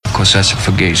because that's a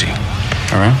fugazi.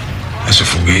 All right? That's a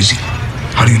fugazi?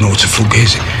 How do you know it's a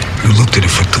fugazi? You looked at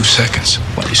it for 2 seconds.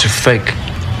 Well, it's a fake.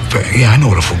 Yeah, I know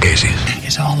what a fugazi is.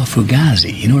 It's all a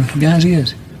fugazi. You know what a fugazi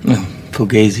is?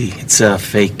 Fugazi, it's a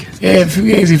fake. Yeah,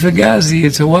 fugazi,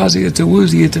 it's a wazi, it's a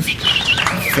woozy, it's a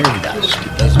fairy dust.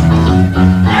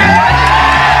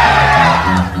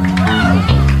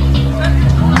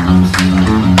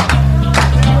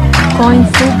 Coin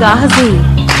fugazi.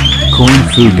 Coin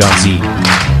fugazi.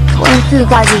 Coin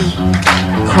fugazi.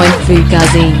 Coin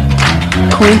fugazi.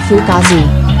 Coin fugazi.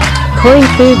 Coin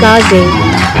fugazi.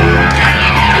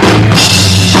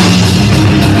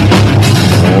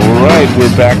 All right,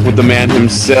 we're back with the man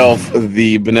himself,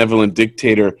 the benevolent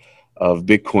dictator of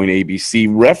Bitcoin ABC.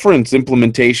 Reference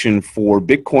implementation for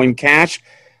Bitcoin Cash,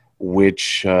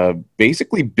 which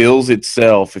basically bills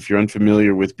itself, if you're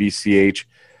unfamiliar with BCH,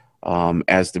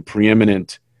 as the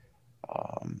preeminent,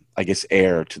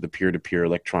 heir to the peer-to-peer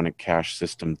electronic cash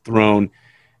system throne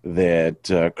that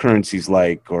currencies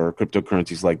like, or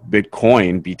cryptocurrencies like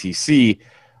Bitcoin, BTC,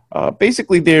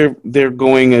 basically they're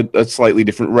going a slightly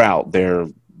different route.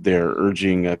 They're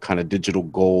urging a kind of digital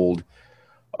gold,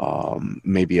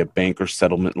 maybe a bank or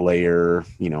settlement layer,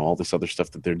 all this other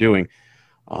stuff that they're doing.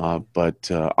 But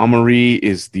Amaury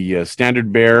is the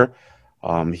standard bearer.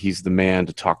 He's the man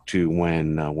to talk to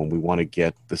when we want to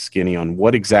get the skinny on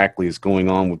what exactly is going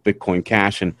on with Bitcoin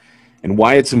Cash and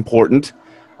why it's important.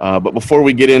 But before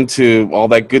we get into all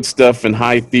that good stuff and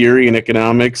high theory and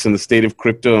economics and the state of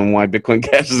crypto and why Bitcoin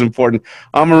Cash is important,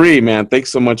 Amaury, man,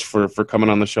 thanks so much for coming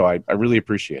on the show. I really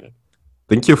appreciate it.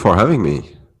 Thank you for having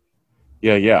me.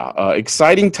 Yeah.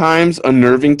 Exciting times,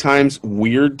 unnerving times,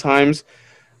 weird times.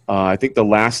 I think the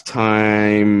last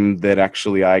time that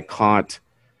actually I caught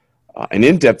an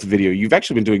in-depth video, you've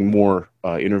actually been doing more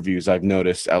interviews, I've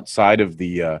noticed, outside of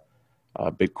the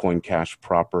Bitcoin Cash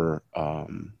proper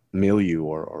milieu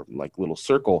or like little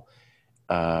circle.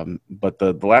 But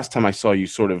the last time I saw you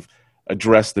sort of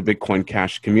address the Bitcoin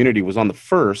Cash community was on the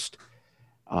first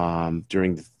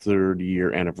during the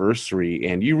 3rd-year anniversary,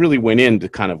 and you really went into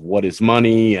kind of what is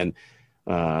money and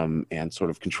sort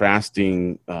of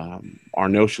contrasting our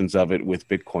notions of it with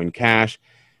Bitcoin Cash,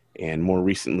 and more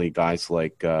recently guys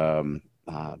like Bitcoin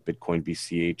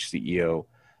BCH CEO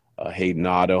Hayden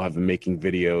Otto have been making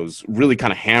videos really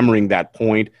kind of hammering that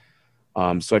point.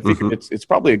 So I think it's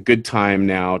probably a good time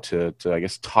now to I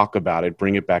guess talk about it,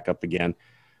 bring it back up again.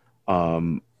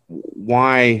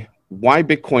 Why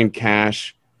Bitcoin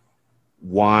Cash?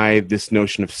 Why this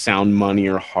notion of sound money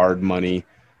or hard money?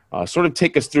 Sort of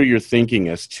take us through your thinking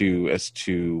as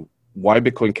to why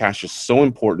Bitcoin Cash is so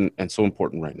important and so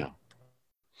important right now.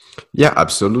 Yeah,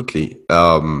 absolutely.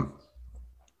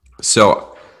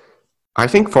 So I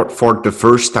think for the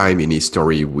first time in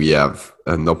history, we have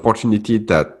an opportunity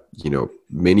that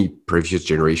many previous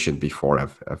generations before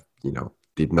have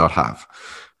did not have.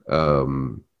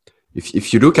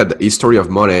 If you look at the history of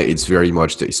money, it's very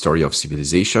much the history of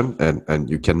civilization, and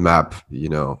you can map,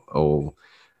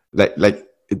 like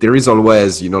there is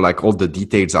always, like all the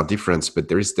details are different, but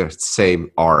there is the same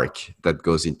arc that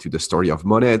goes into the story of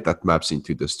money that maps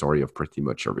into the story of pretty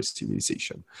much every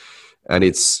civilization. And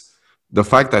it's the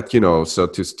fact that, so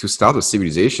to start a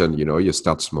civilization, you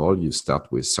start small, you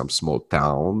start with some small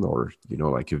town or,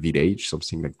 like a village,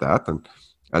 something like that.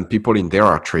 And people in there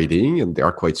are trading and they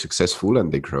are quite successful and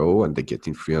they grow and they get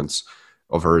influence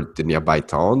over the nearby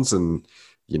towns. And,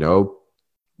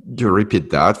 you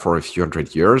repeat that for a few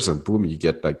hundred years and boom, you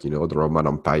get like, the Roman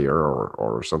Empire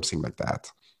or something like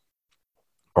that.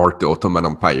 Or the Ottoman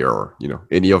Empire or,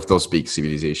 any of those big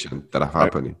civilizations that have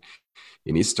happened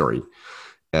in history.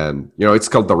 And, it's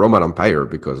called the Roman Empire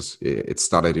because it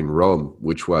started in Rome,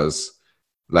 which was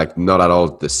like not at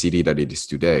all the city that it is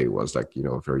today. It was like,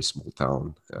 a very small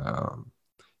town.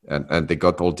 And they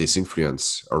got all this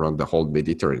influence around the whole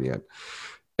Mediterranean.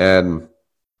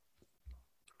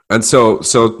 And so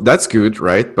that's good,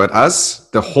 right? But as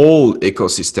the whole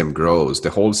ecosystem grows, the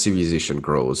whole civilization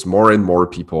grows, more and more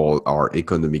people are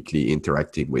economically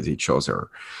interacting with each other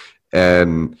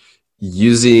and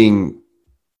using,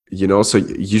 so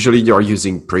usually you're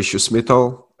using precious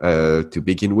metal to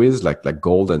begin with, like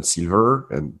gold and silver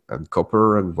and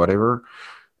copper and whatever.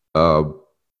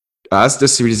 As the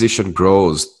civilization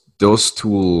grows, those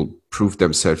tools prove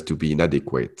themselves to be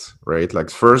inadequate, right? Like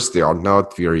first, they are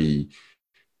not very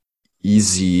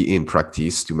easy in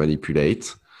practice to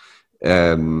manipulate.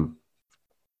 And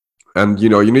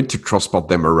you need to transport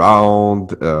them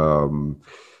around.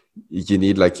 you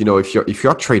need, like, if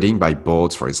you're trading by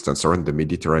boats, for instance, around the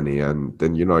Mediterranean,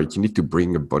 then you need to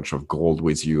bring a bunch of gold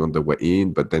with you on the way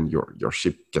in, but then your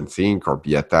ship can sink or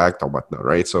be attacked or whatnot,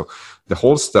 right? So the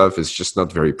whole stuff is just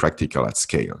not very practical at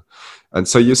scale. And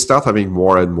so you start having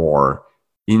more and more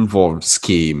involved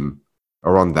scheme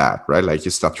around that, right? Like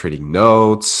you start trading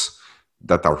notes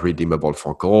that are redeemable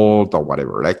for gold or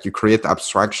whatever. Like you create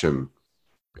abstraction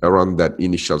around that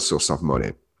initial source of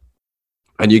money.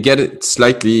 And you get it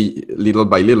slightly, little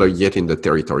by little, yet in the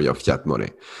territory of fiat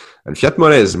money. And fiat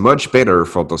money is much better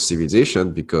for those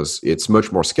civilizations because it's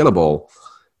much more scalable.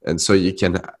 And so you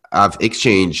can have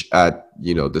exchange at,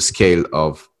 the scale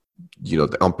of,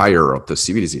 the empire of the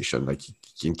civilization. Like you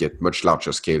can get much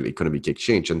larger scale economic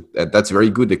exchange. And that's very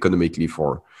good economically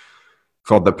for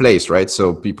the place, right?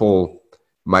 So people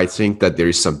might think that there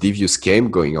is some devious game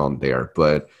going on there,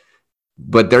 but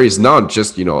there is not.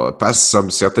 Just, past some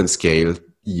certain scale,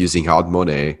 using hard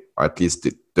money, or at least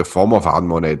the form of hard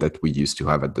money that we used to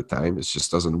have at the time, it just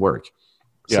doesn't work.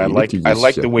 So yeah, I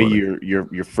like the way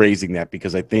you're phrasing that,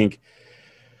 because I think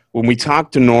when we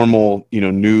talk to normal,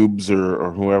 noobs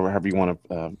or however you want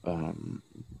to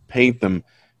paint them,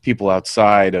 people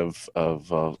outside of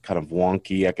kind of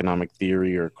wonky economic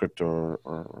theory or crypto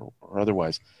or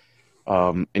otherwise,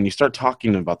 and you start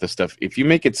talking about this stuff, if you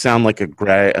make it sound like a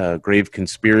grave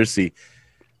conspiracy,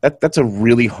 that's a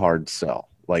really hard sell.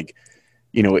 Like,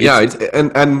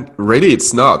 and really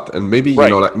it's not. And maybe,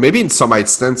 right. Maybe in some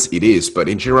instance it is, but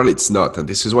in general it's not. And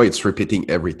this is why it's repeating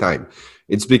every time.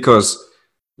 It's because,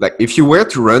 like, if you were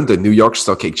to run the New York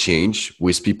Stock Exchange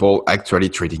with people actually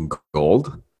trading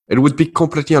gold, it would be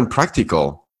completely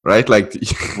unpractical, right? Like,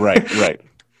 right.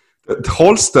 The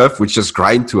whole stuff would just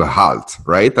grind to a halt,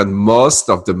 right? And most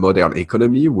of the modern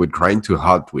economy would grind to a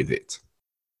halt with it.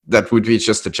 That would be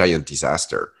just a giant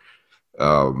disaster.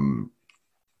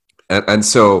 And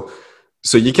so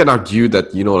you can argue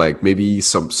that, like maybe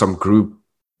some group,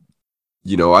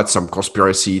 had some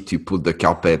conspiracy to put the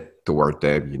carpet toward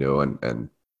them, and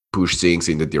push things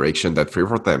in the direction that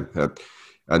favor them.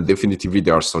 And definitively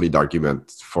there are solid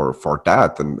arguments for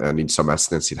that. And in some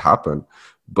instances it happened.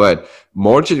 But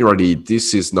more generally,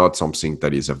 this is not something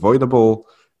that is avoidable.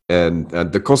 And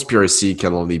the conspiracy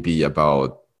can only be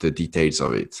about the details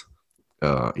of it,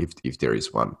 if there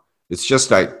is one. It's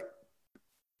just like,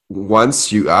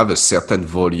 once you have a certain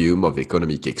volume of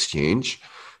economic exchange,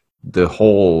 the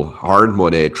whole hard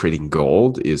money trading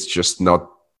gold is just not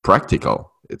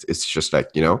practical. It's just like,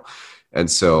 and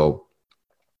so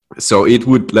it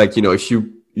would, like, if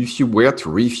you were to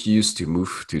refuse to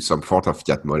move to some sort of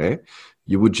fiat money,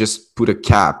 you would just put a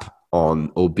cap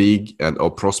on how big and how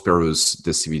prosperous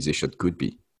the civilization could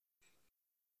be.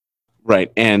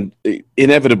 Right. And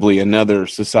inevitably another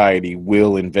society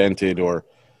will invent it or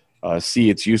see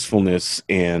its usefulness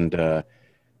and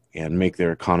make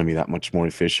their economy that much more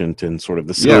efficient, and sort of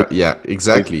the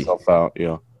exactly. Out,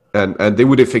 yeah. And they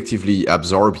would effectively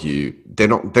absorb you. They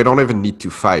don't even need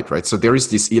to fight, right? So there is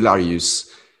this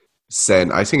hilarious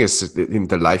scene, I think it's in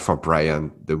The Life of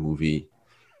Brian, the movie,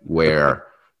 where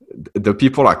the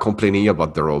people are complaining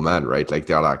about the Roman, right? Like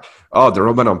they're like, oh, the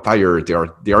Roman Empire, they are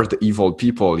the evil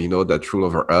people, that rule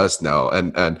over us now.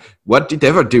 And what did they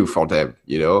ever do for them,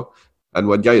 And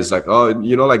one guy is like, oh,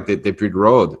 like they built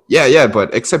road. Yeah,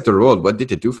 but except the road, what did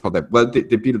they do for them? Well, they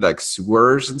built like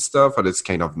sewers and stuff, and it's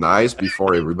kind of nice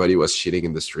before everybody was shitting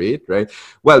in the street, right?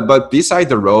 Well, but beside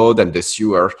the road and the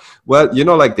sewer, well,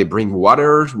 like they bring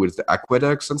water with the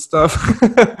aqueducts and stuff.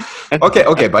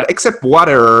 Okay, but except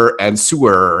water and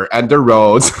sewer and the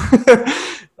roads.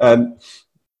 And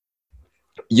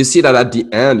you see that at the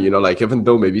end, like, even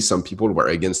though maybe some people were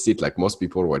against it, like most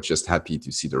people were just happy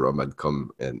to see the Roman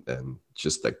come and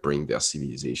just like bring their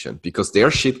civilization, because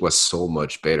their shit was so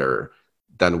much better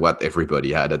than what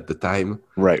everybody had at the time.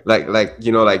 Right. Like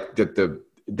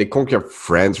they conquered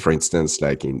France, for instance,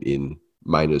 like in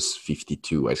minus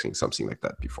 52, I think, something like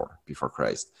that before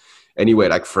Christ. Anyway,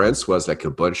 like France was like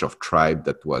a bunch of tribe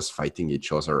that was fighting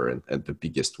each other, and the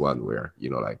biggest one where,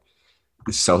 like,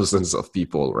 thousands of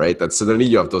people, right? And suddenly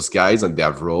you have those guys, and they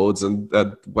have roads and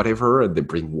whatever, and they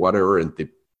bring water and they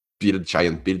build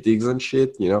giant buildings and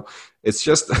shit. It's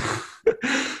just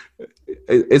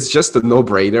it's just a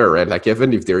no-brainer, right? Like,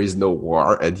 even if there is no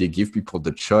war and you give people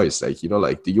the choice, like,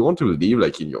 like, do you want to live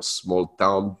like in your small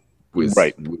town with,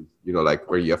 right, with like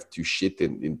where you have to shit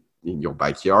in your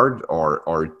backyard,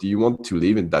 or do you want to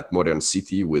live in that modern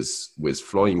city with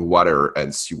flowing water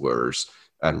and sewers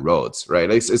and roads, right?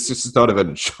 It's just not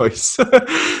even a choice.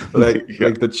 like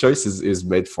the choice is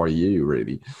made for you,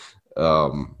 really.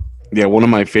 One of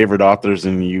my favorite authors,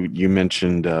 and you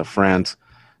mentioned France,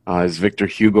 as Victor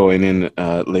Hugo in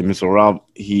Les Miserables.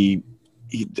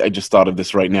 I just thought of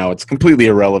this right now. It's completely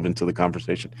irrelevant to the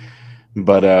conversation,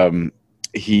 but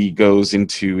he goes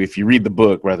into, if you read the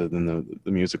book rather than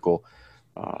the musical,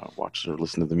 watch or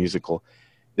listen to the musical,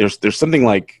 there's something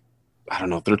like, I don't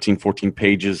know, 13, 14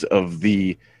 pages of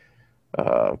the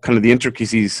kind of the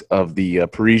intricacies of the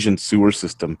Parisian sewer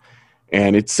system.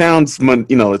 And it sounds,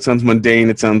 it sounds mundane.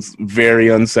 It sounds very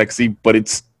unsexy, but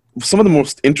it's some of the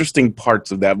most interesting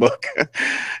parts of that book.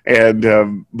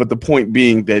 And but the point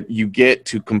being that you get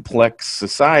to complex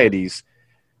societies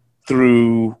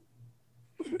through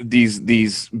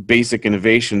these basic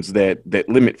innovations that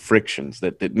limit frictions,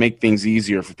 that make things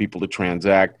easier for people to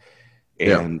transact.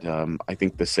 And I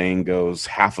think the saying goes,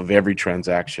 half of every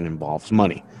transaction involves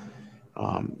money.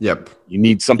 You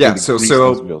need something to grease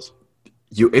those wheels.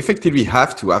 You effectively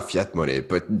have to have fiat money,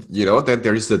 but then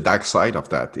there is the dark side of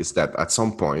that, is that at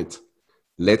some point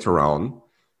later on,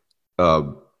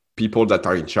 people that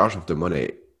are in charge of the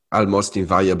money almost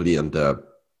invariably end up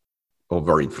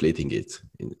overinflating it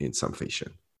in some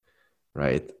fashion,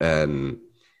 right? And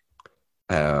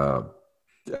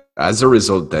as a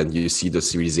result, then you see the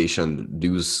civilization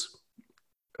lose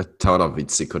a ton of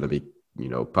its economic,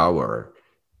 power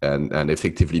and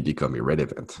effectively become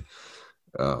irrelevant.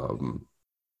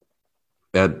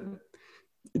 And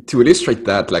to illustrate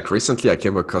that, like recently I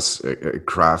came across a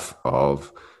graph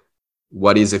of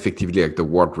what is effectively like the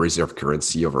world reserve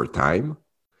currency over time.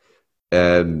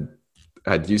 And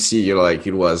you see,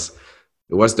 it was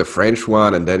the French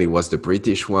one, and then it was the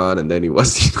British one, and then it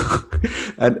was,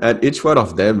 and each one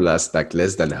of them lasts like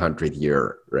less than 100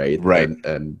 years, right? Right.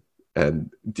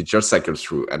 And it just cycles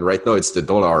through. And right now it's the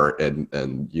dollar, and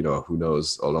who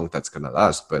knows how long that's gonna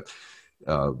last. But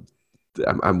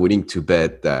I'm willing to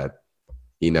bet that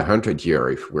in 100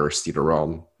 years, if we're still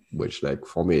around, which like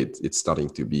for me it's starting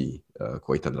to be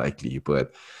quite unlikely,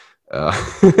 but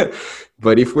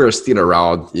but if we're still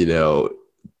around, it'd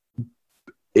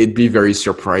be very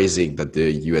surprising that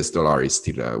the US dollar is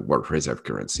still a world reserve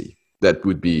currency. That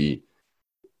would be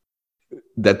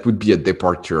a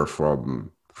departure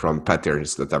from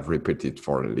patterns that have repeated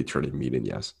for literally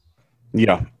millennia.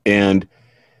 Yeah, and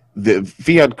the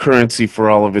fiat currency, for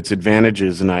all of its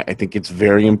advantages, and I think it's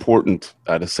very important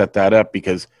to set that up,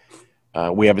 because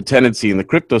we have a tendency in the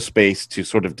crypto space to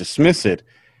sort of dismiss it,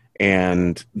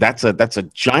 and that's a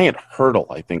giant hurdle,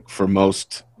 I think, for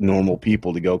most normal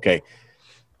people to go, okay,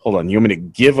 hold on, you want me to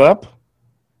give up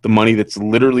the money that's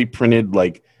literally printed,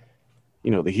 like,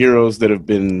 the heroes that have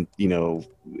been,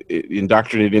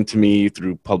 indoctrinated into me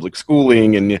through public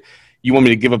schooling, and you want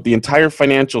me to give up the entire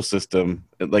financial system?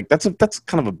 Like that's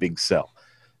kind of a big sell.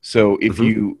 So if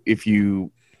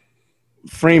you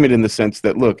frame it in the sense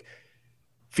that, look,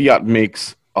 fiat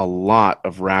makes a lot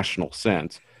of rational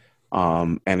sense,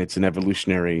 and it's an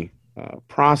evolutionary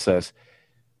process,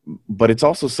 but it's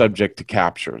also subject to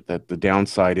capture. That the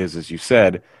downside is, as you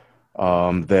said,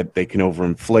 that they can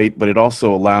overinflate, but it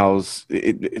also allows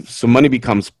so money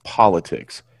becomes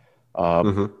politics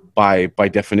by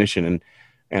definition.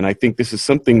 And I think this is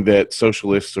something that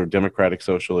socialists or democratic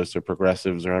socialists or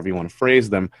progressives, or however you want to phrase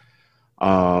them,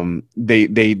 they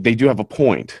do have a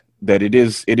point that it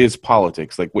is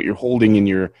politics. Like what you're holding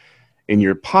in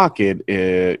your pocket,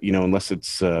 unless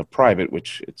it's private,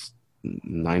 which it's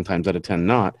 9 times out of 10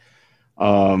 not,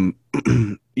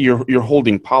 you're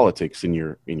holding politics in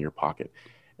your pocket,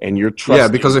 and you're trusting.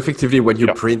 Yeah, because effectively when you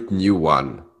print new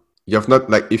one, you have not,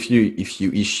 like, if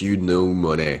you issue new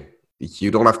money,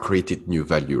 you don't have created new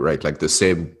value, right? Like the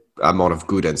same amount of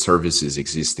goods and services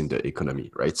exist in the economy,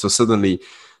 right? So suddenly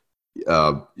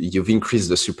you've increased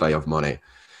the supply of money.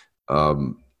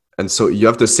 And so you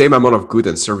have the same amount of goods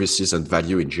and services and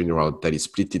value in general that is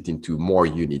split it into more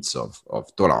units of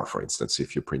dollar, for instance,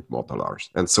 if you print more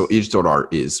dollars. And so each dollar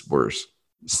is worth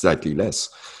slightly less.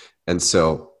 And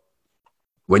so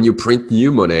when you print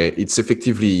new money, it's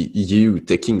effectively you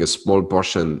taking a small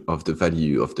portion of the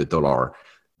value of the dollar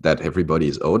that everybody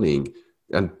is owning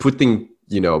and putting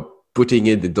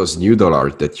it in those new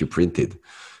dollars that you printed.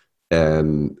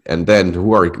 And then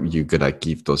who are you gonna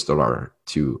give those dollars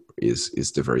to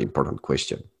is the very important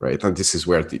question, right? And this is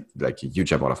where a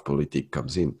huge amount of politics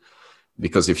comes in,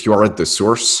 because if you are at the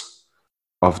source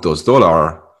of those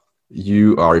dollars,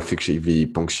 you are effectively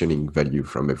punctioning value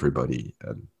from everybody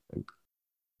and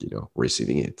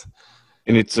receiving it.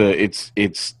 And it's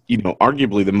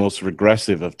arguably the most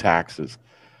regressive of taxes.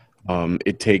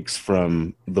 It takes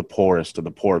from the poorest of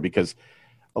the poor, because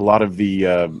a lot of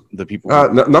the people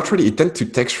not really. It tends to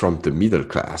tax from the middle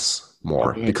class.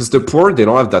 more Okay. because the poor, they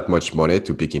don't have that much money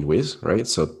to begin with, right?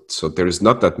 So there is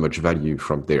not that much value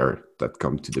from there that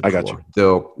come to the I poor. got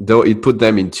you. Though it put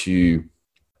them into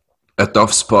a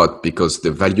tough spot because the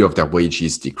value of their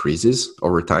wages decreases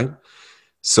over time.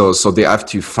 So they have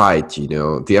to fight,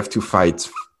 they have to fight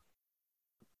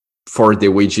for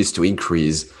their wages to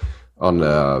increase on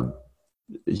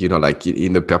like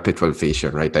in a perpetual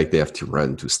fashion, right? Like they have to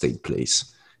run to stay in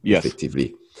place Yes.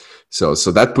 effectively. So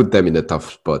that put them in a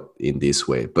tough spot in this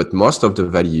way. But most of the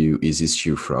value is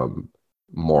issued from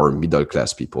more middle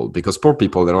class people because poor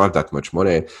people, they don't have that much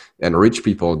money, and rich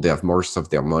people, they have most of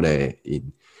their money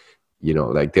in,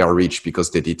 like they are rich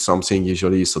because they did something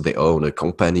usually. So they own a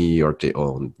company or they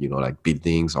own, like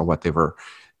buildings or whatever.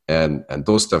 And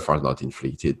those stuff are not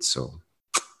inflated. So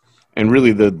And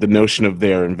really, the notion of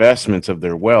their investments, of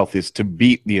their wealth, is to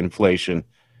beat the inflation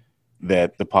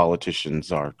that the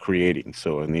politicians are creating.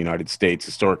 So in the United States,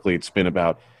 historically, it's been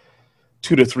about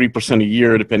 2 to 3% a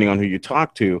year, depending on who you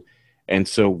talk to. And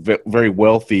so very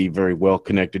wealthy, very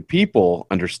well-connected people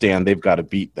understand they've got to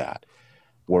beat that.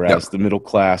 Whereas the middle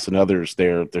class and others,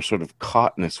 they're sort of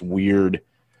caught in this weird,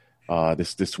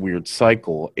 this weird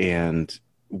cycle. And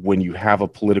when you have a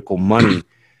political money,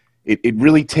 it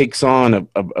really takes on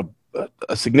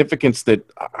a significance that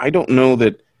I don't know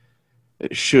that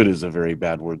should is a very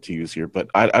bad word to use here, but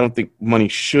I don't think money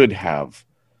should have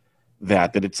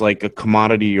that it's like a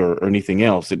commodity or anything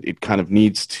else. It kind of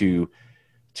needs to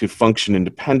function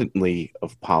independently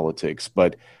of politics.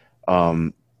 But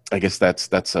I guess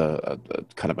that's a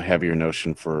kind of a heavier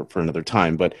notion for another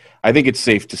time. But I think it's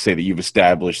safe to say that you've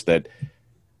established that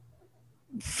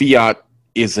fiat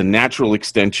is a natural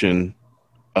extension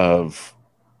of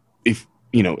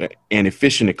an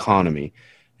efficient economy,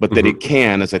 but that it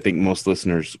can, as I think most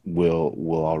listeners will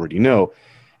already know,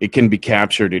 it can be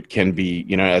captured. It can be,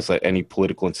 as any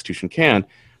political institution can,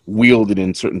 wielded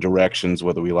in certain directions,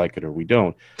 whether we like it or we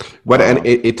don't. Well, and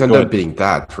it ended up being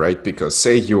that, right? Because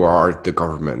say you are the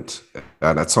government,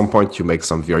 and at some point you make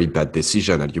some very bad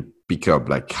decision and you become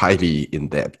like highly in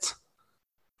debt,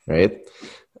 right?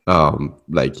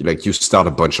 Like you start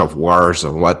a bunch of wars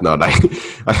or whatnot.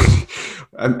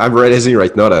 I'm realizing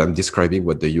right now that I'm describing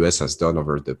what the US has done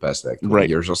over the past 20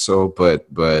 years or so, but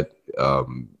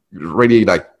really,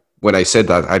 like when I said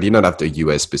that, I did not have the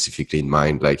US specifically in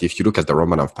mind. Like if you look at the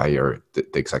Roman Empire, the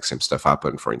exact same stuff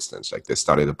happened. For instance, like they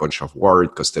started a bunch of war,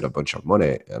 it costed a bunch of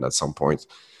money, and at some point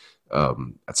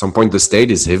the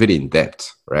state is heavily in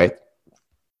debt, right?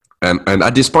 And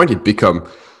at this point, it become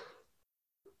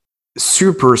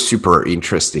super, super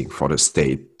interesting for the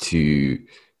state to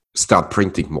start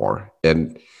printing more.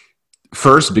 And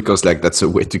first, because like that's a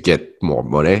way to get more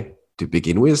money to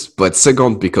begin with. But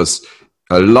second, because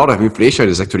a lot of inflation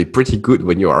is actually pretty good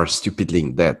when you are stupidly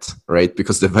in debt, right?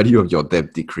 Because the value of your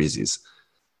debt decreases.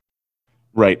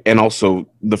 Right. And also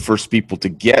the first people to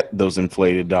get those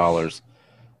inflated dollars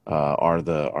are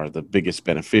the biggest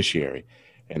beneficiary.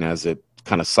 And as it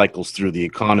kind of cycles through the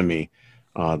economy,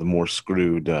 the more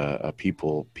screwed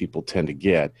people tend to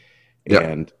get.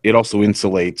 And it also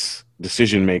insulates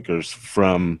decision makers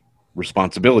from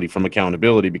responsibility, from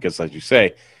accountability, because as you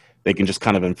say, they can just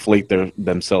kind of inflate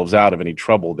themselves out of any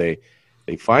trouble they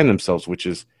find themselves, which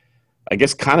is, I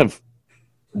guess, kind of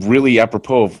really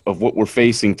apropos of what we're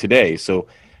facing today. So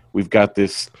we've got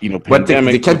this, pandemic.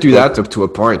 But they can't do that up to a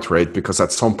point, right? Because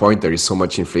at some point there is so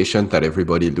much inflation that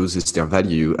everybody loses their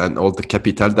value, and all the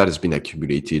capital that has been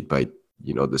accumulated by,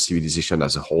 the civilization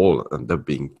as a whole end up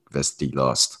being vastly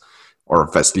lost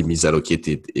or vastly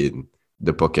misallocated in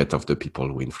the pocket of the people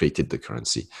who inflated the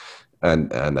currency.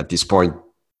 And at this point,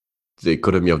 the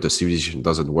economy of the civilization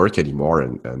doesn't work anymore,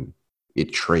 and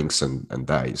it shrinks and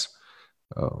dies.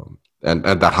 And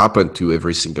that happened to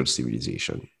every single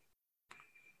civilization.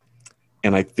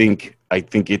 And I think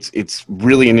it's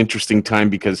really an interesting time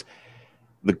because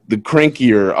the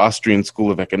crankier Austrian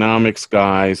School of Economics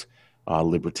guys,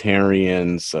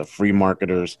 libertarians, free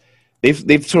marketers,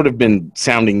 they've sort of been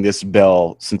sounding this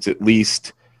bell since at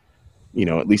least in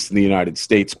the United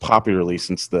States, popularly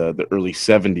since the early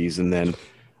 70s. And then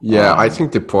I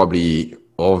think they probably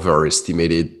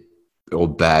overestimated how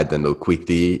bad and how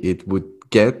quickly it would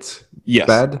get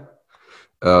bad.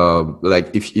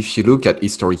 Like if you look at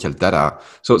historical data,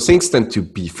 so things tend to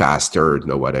be faster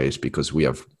nowadays because we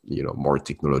have more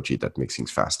technology that makes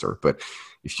things faster. But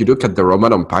if you look at the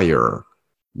Roman Empire,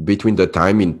 between the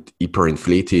time it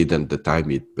hyperinflated and the time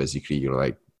it basically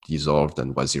dissolved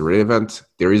and was irrelevant,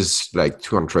 there is like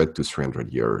 200 to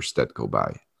 300 years that go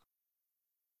by.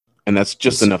 And that's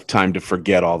just enough time to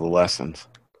forget all the lessons.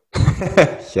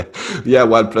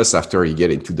 Well, plus after you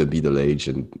get into the Middle Age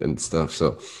and stuff.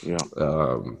 So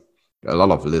a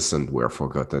lot of lessons were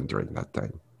forgotten during that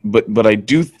time. But I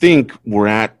do think we're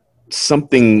at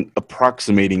something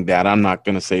approximating that. I'm not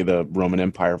going to say the Roman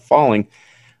Empire falling,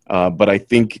 but I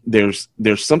think there's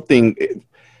something.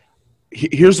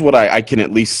 Here's what I can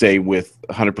at least say with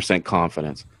 100%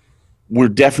 confidence. We're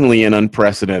definitely in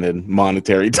unprecedented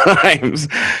monetary times.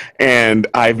 And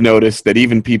I've noticed that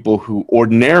even people who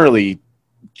ordinarily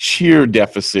cheer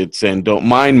deficits and don't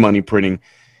mind money printing,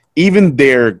 even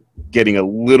they're getting a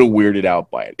little weirded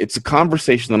out by it. It's a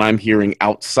conversation that I'm hearing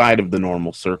outside of the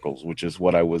normal circles, which is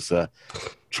what I was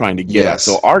trying to get at.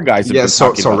 So our guys have been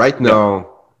talking about, right now,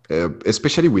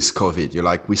 especially with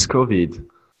COVID, with COVID,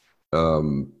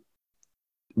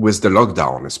 with the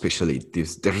lockdown, especially,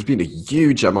 there's been a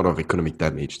huge amount of economic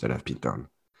damage that have been done.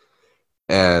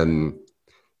 And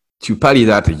to pally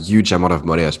that, a huge amount of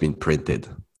money has been printed.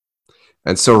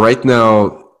 And so right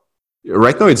now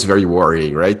it's very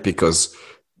worrying, right? Because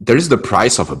there is the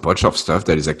price of a bunch of stuff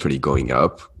that is actually going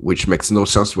up, which makes no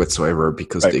sense whatsoever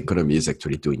because the economy is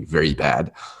actually doing very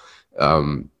bad.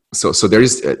 So there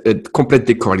is a complete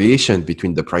decorrelation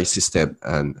between the price system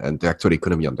and the actual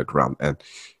economy on the ground.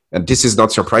 And this is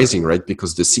not surprising, right?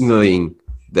 Because the signaling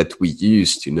that we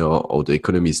use to know how the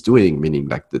economy is doing, meaning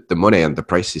like the money and the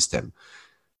price system,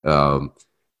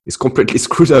 is completely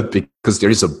screwed up because there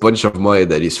is a bunch of money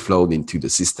that is flowed into the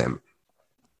system.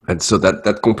 And so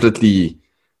that completely,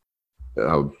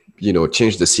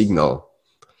 changed the signal,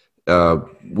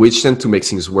 which tend to make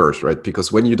things worse, right?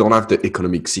 Because when you don't have the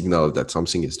economic signal that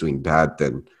something is doing bad,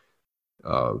 then,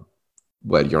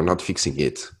 you're not fixing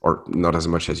it, or not as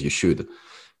much as you should.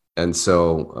 And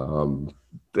so,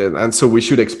 we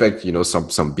should expect,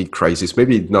 some big crisis.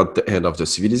 Maybe not the end of the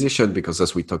civilization, because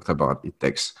as we talked about, it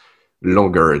takes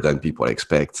longer than people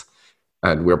expect,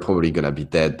 and we're probably gonna be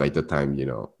dead by the time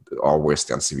our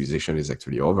Western civilization is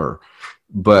actually over.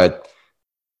 But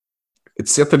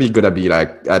it's certainly gonna be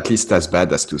like at least as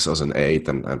bad as 2008,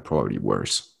 and probably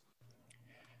worse.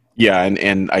 Yeah,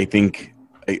 and I think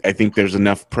there's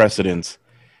enough precedence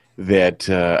that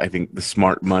I think the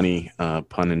smart money,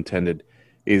 pun intended,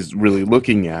 is really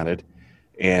looking at it.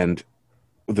 And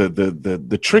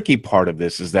the tricky part of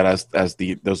this is that as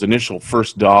those initial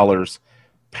first dollars,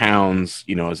 pounds,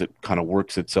 as it kind of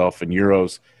works itself in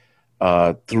euros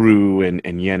through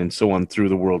and yen and so on through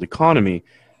the world economy,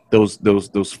 those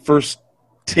first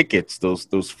tickets,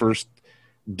 those first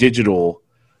digital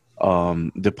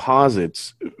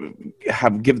deposits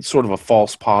have given sort of a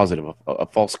false positive, a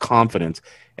false confidence,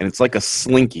 and it's like a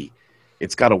slinky.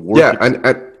 It's got to work. Yeah, and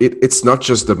it's not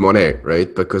just the money,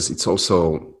 right? Because it's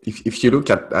also, if you look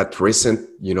at recent,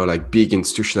 big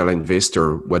institutional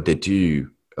investor, what they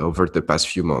do over the past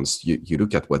few months, you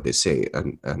look at what they say,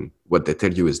 and what they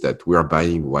tell you is that we are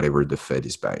buying whatever the Fed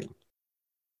is buying,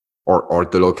 or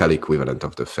the local equivalent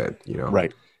of the Fed,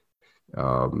 Right.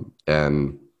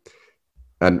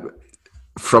 And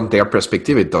from their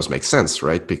perspective, it does make sense,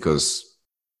 right? Because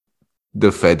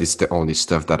the Fed is the only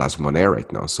stuff that has money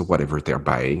right now. So whatever they're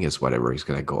buying is whatever is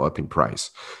going to go up in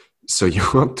price. So you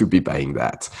want to be buying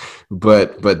that.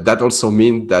 But that also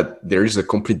means that there is a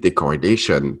complete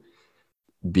decorrelation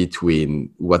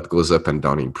between what goes up and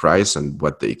down in price and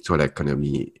what the actual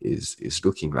economy is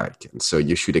looking like. And so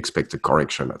you should expect a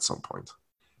correction at some point.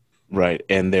 Right.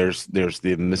 And there's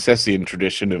the Misesian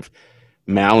tradition of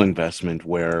malinvestment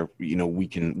where, we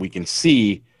can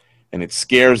see, and it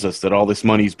scares us that all this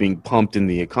money is being pumped in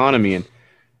the economy, and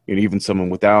even someone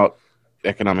without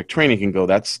economic training can go,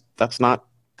 that's not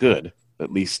good,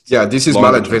 at least. Yeah, this is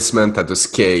malinvestment at a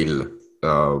scale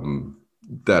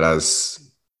that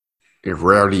has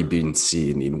rarely been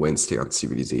seen in Western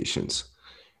civilizations.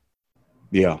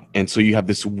 Yeah, and so you have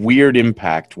this weird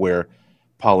impact where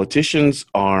politicians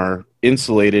are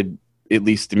insulated, at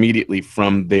least immediately,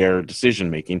 from their decision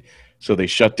making. So they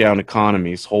shut down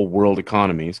economies, whole world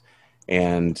economies.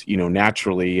 And,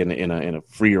 naturally in a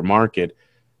freer market,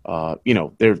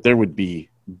 there would be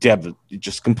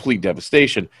just complete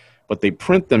devastation, but they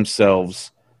print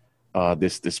themselves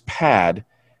this pad,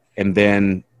 and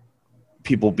then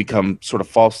people become sort of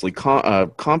falsely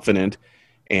confident,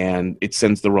 and it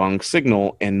sends the wrong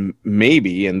signal. And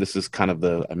maybe, and this is kind of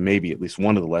maybe at least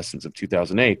one of the lessons of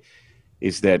 2008,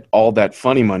 is that all that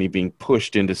funny money being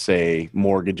pushed into, say,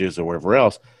 mortgages or wherever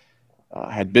else,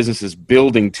 had businesses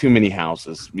building too many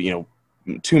houses,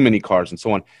 too many cars and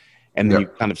so on. And then you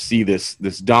kind of see this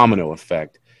domino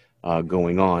effect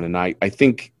going on. And I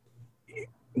think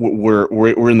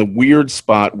we're in the weird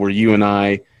spot where you and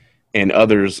I and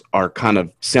others are kind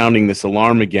of sounding this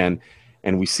alarm again,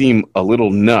 and we seem a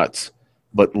little nuts,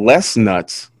 but less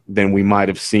nuts than we might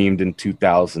have seemed in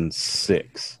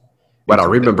 2006. Well, I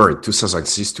remember in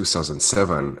 2006,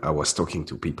 2007, I was talking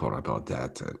to people about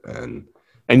that,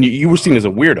 and you were seen as a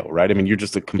weirdo, right? I mean, you're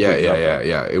just a complete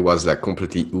yeah. It was like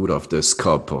completely out of the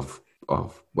scope of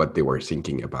what they were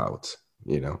thinking about,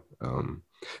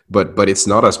 but it's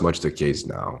not as much the case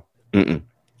now. Mm-mm.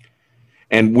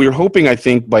 And we're hoping, I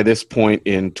think, by this point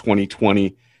in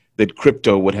 2020, that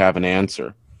crypto would have an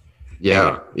answer.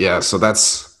 Yeah. So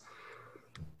that's,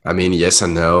 I mean, yes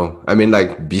and no. I mean,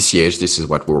 like BCH, this is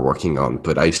what we're working on,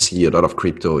 but I see a lot of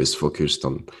crypto is focused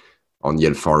on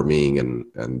yield farming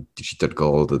and digital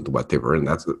gold and whatever. And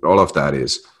that's all of that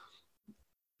is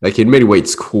like, in many ways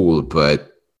it's cool,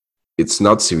 but it's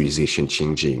not civilization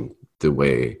changing the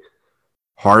way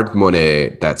hard money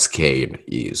that scale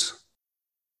is.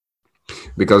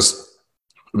 Because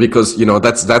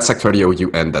that's actually how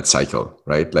you end that cycle,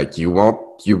 right? Like you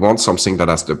want something that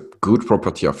has the good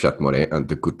property of fiat money and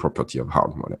the good property of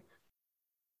hard money.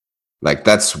 Like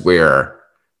that's where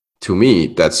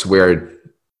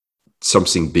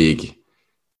something big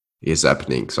is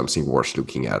happening, something worth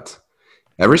looking at.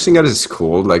 Everything else is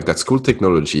cool, like that's cool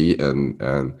technology,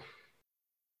 and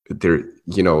there,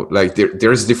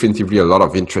 there's definitively a lot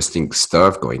of interesting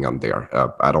stuff going on there.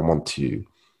 I don't want to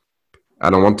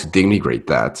denigrate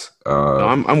that.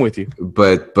 No, I'm with you.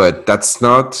 But that's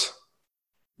not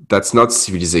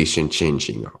civilization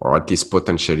changing, or at least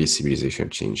potentially civilization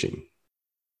changing.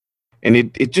 And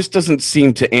it just doesn't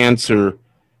seem to answer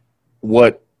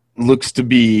what looks to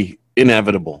be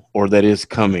inevitable or that is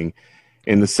coming,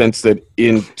 in the sense that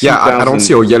in I don't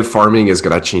see how yield farming is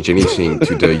going to change anything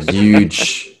to the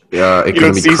huge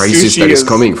economic crisis that is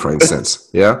coming, for instance.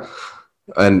 Yeah.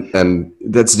 And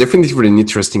that's definitely an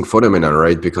interesting phenomenon,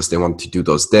 right? Because they want to do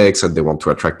those decks and they want to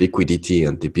attract liquidity,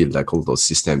 and they build like all those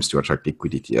systems to attract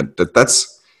liquidity. And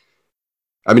that's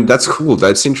cool.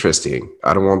 That's interesting.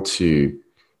 I don't want to,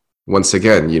 once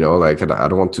again, I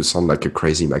don't want to sound like a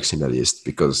crazy maximalist,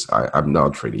 because I'm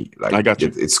not really. Like, I got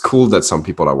you. It's cool that some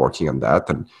people are working on that,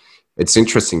 and it's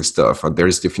interesting stuff, and there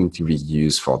is definitely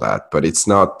use for that, but it's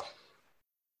not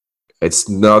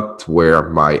where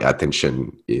my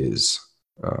attention is.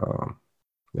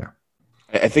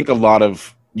 I think a lot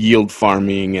of yield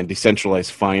farming and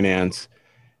decentralized finance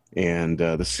and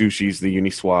the sushis, the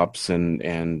Uniswaps,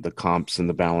 and the comps and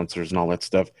the balancers and all that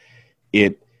stuff,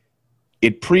 it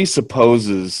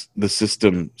presupposes the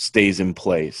system stays in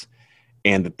place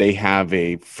and that they have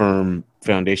a firm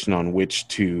foundation on which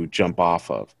to jump off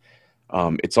of.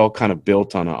 It's all kind of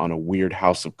built on a weird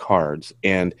house of cards.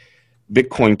 And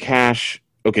Bitcoin Cash,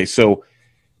 okay, so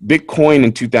Bitcoin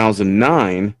in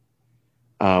 2009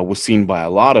 was seen by a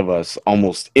lot of us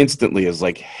almost instantly as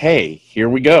like, hey, here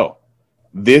we go.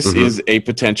 This is a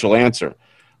potential answer.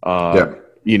 But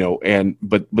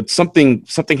something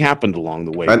happened along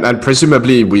the way. And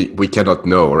presumably we cannot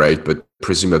know, right? But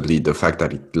presumably the fact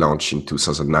that it launched in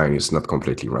 2009 is not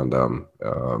completely random.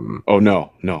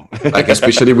 No. Like,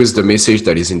 especially with the message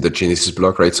that is in the Genesis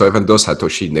block, right? So even though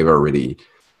Satoshi never really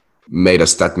made a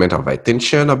statement of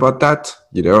intention about that,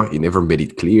 he never made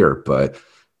it clear, but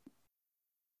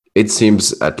it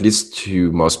seems, at least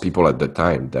to most people at the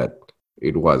time, that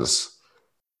it was,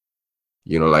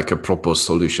 like a proposed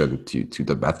solution to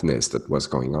the madness that was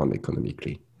going on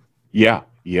economically. Yeah.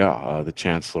 The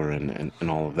Chancellor and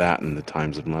all of that, and the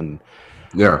Times of London.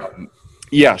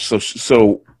 Yeah.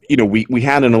 So we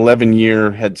had an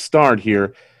 11-year head start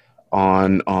here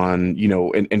on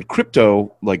and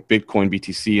crypto, like Bitcoin,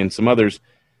 BTC, and some others,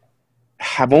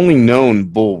 have only known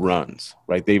bull runs,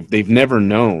 right? They've never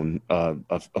known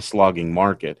a slogging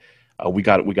market. We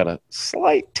got a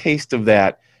slight taste of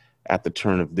that at the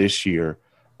turn of this year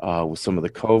with some of the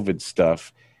COVID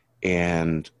stuff.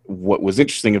 And what was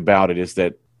interesting about it is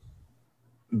that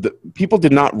the people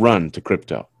did not run to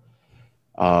crypto.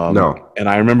 No. And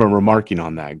I remember remarking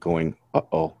on that, going,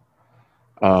 uh-oh.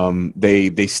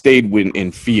 They stayed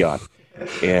in fiat.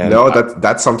 And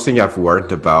that's something I've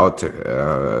worried about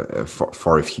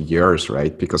for a few years,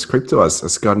 right? Because crypto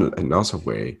has gone another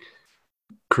way.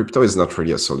 Crypto is not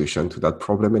really a solution to that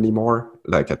problem anymore,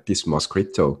 like at least most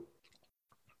crypto.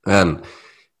 And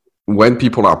when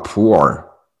people are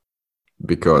poor,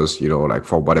 because, like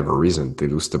for whatever reason, they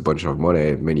lose a bunch of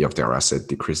money, many of their assets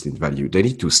decreased in value, they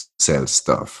need to sell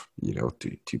stuff,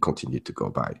 to continue to go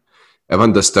by.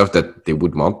 Even the stuff that they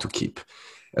would want to keep.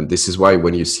 And this is why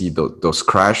when you see those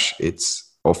crash,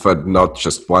 it's often not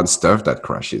just one stuff that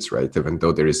crashes, right? Even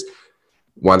though there is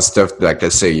one stuff, like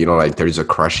let's say, like there is a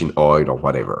crash in oil or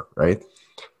whatever, right?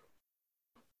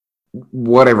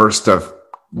 Whatever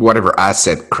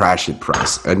asset crash in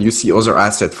price. And you see other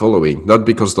assets following, not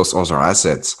because those other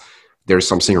assets, there's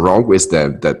something wrong with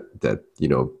them that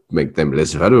make them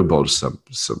less valuable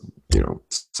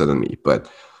suddenly. But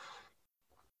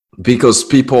because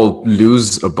people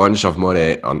lose a bunch of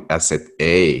money on asset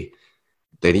A,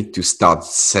 they need to start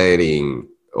selling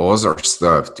other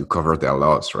stuff to cover their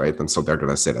loss, right? And so they're going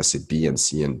to sell asset B and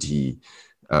C and D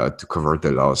to cover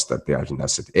the loss that they have in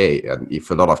asset A. And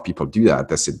if a lot of people do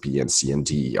that, asset B and C and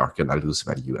D are going to lose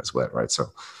value as well, right?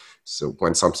 So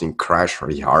when something crashes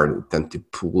really hard, it tends to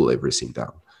pull everything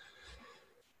down.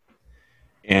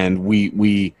 And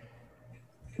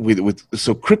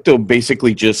so crypto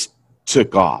basically just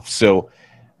took off. So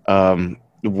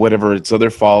whatever its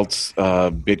other faults,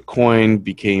 Bitcoin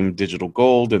became digital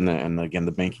gold, and again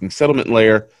the banking settlement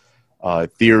layer.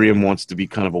 Ethereum wants to be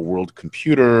kind of a world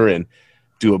computer and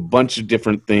do a bunch of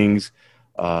different things.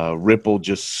 Ripple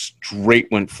just straight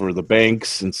went for the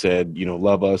banks and said,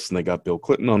 love us, and they got Bill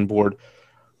Clinton on board.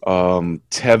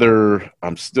 Tether,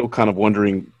 I'm still kind of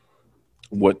wondering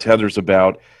what Tether's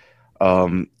about.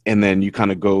 And then you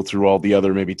kind of go through all the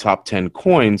other maybe top 10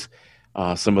 coins.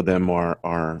 Some of them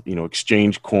are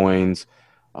exchange coins.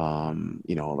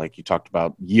 Like you talked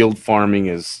about, yield farming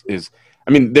is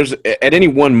there's at any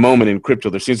one moment in crypto,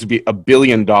 there seems to be $1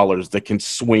 billion that can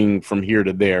swing from here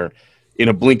to there in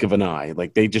a blink of an eye.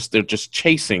 Like they're just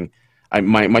chasing.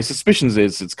 My suspicions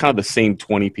is it's kind of the same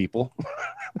 20 people.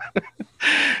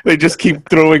 They just keep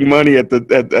throwing money at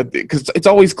because it's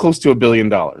always close to $1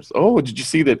 billion. Oh, did you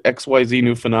see that XYZ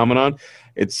new phenomenon?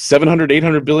 It's 800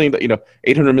 billion,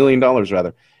 $800 million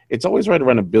rather. It's always right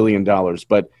around $1 billion,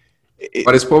 but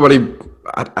it's probably,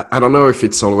 I don't know if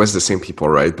it's always the same people,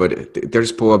 right? But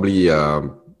there's probably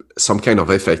some kind of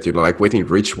effect, like when it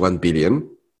reach 1 billion,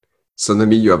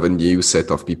 suddenly you have a new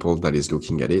set of people that is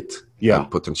looking at it. Yeah.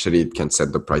 And potentially it can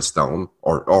set the price down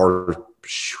or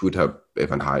should have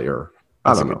even higher.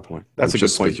 That's a good point. That's a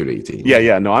good point. Speculating.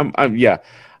 Yeah. No,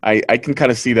 I can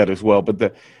kind of see that as well. But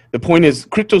the point is,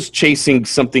 crypto's chasing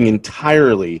something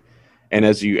entirely, and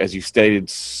as you stated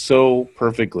so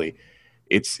perfectly,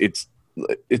 it's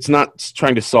not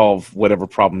trying to solve whatever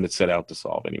problem it set out to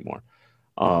solve anymore,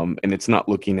 and it's not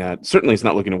looking at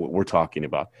what we're talking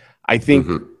about. I think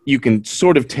you can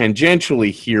sort of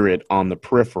tangentially hear it on the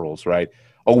peripherals, right?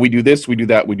 Oh, we do this, we do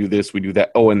that, we do this, we do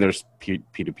that. Oh, and there's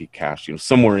P2P cash,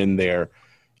 somewhere in there,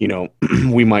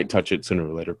 we might touch it sooner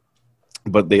or later.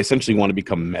 But they essentially want to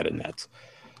become meta nets.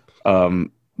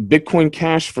 Bitcoin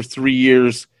Cash for 3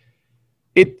 years,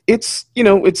 it's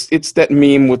that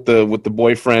meme with the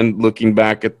boyfriend looking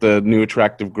back at the new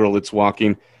attractive girl that's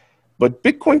walking. But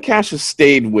Bitcoin Cash has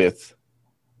stayed with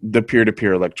the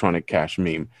peer-to-peer electronic cash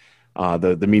meme,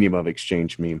 the medium of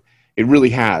exchange meme. It really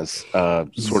has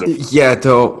sort of. Yeah,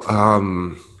 though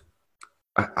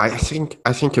I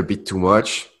think a bit too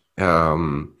much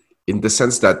in the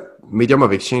sense that medium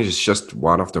of exchange is just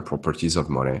one of the properties of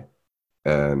money,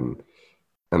 and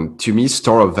to me,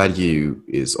 store of value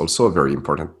is also very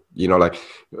important. Like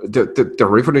the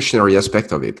revolutionary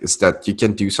aspect of it is that you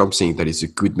can do something that is a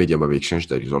good medium of exchange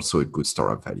that is also a good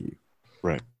store of value,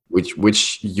 right?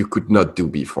 Which you could not do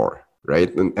before, right?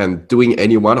 And doing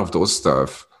any one of those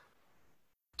stuff,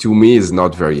 to me, is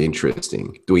not very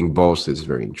interesting. Doing both is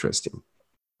very interesting.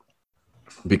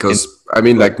 Because,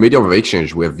 like medium of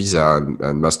exchange, we have Visa and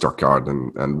MasterCard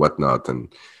and whatnot,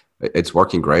 and it's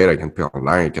working great. I can pay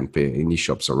online, I can pay any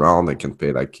shops around, I can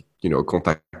pay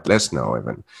contactless now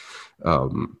even.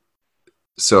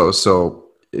 So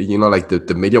like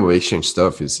the medium of exchange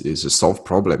stuff is a solved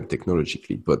problem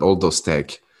technologically, but all those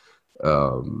tech,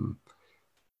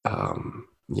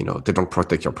 they don't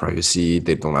protect your privacy,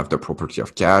 they don't have the property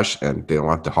of cash, and they don't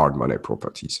have the hard money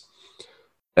properties.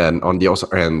 And on the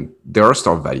other end, there are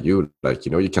store value,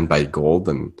 you can buy gold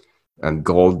and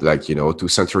gold, 2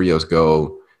 centuries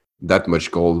ago, that much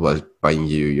gold was buying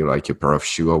you like a pair of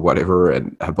shoes or whatever,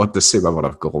 and about the same amount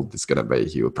of gold is going to buy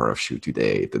you a pair of shoes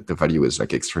today. The value is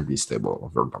extremely stable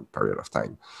over a long period of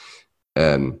time.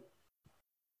 And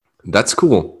that's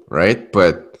cool, right?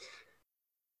 But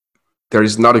there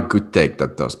is not a good tech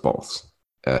that does both.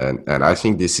 And I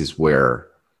think this is where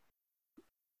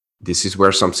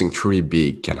something truly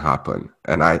big can happen.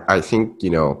 And I think,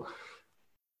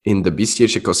 in the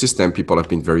BCH ecosystem, people have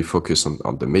been very focused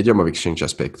on the medium of exchange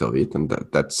aspect of it. And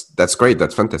that's great.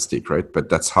 That's fantastic, right? But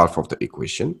that's half of the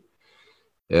equation.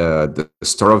 The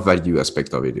store of value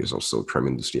aspect of it is also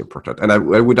tremendously important. And I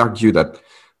would argue that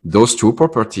those two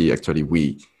properties, actually,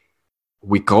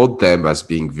 we call them as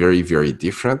being very, very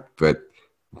different, but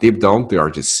deep down, they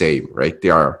are the same, right? They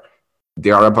are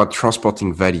about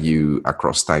transporting value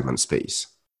across time and space,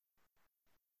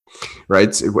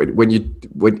 right? When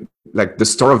the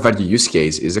store of value use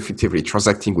case is effectively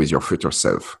transacting with your future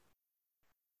self,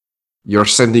 you're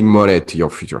sending money to your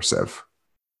future self.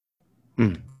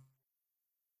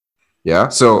 Yeah.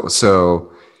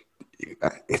 So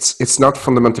it's not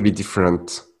fundamentally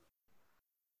different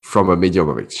from a medium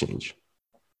of exchange.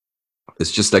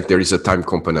 It's just like there is a time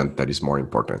component that is more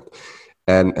important.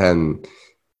 And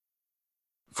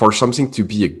for something to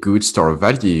be a good store of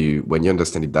value, when you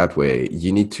understand it that way,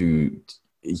 you need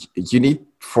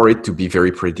for it to be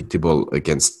very predictable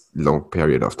against long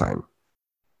period of time,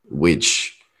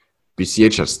 which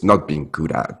BCH has not been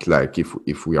good at. Like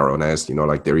if we are honest,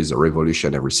 like there is a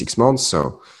revolution every 6 months.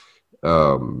 So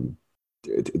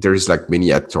there is like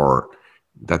many actors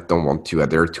that don't want to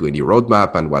adhere to any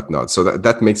roadmap and whatnot. So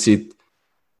that makes it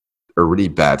a really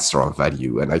bad store of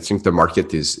value. And I think the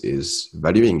market is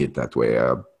valuing it that way.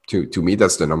 To me,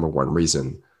 that's the number one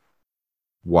reason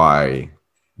why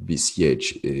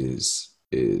BCH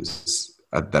is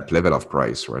at that level of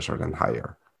price rather than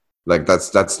higher. Like that's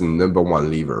the number one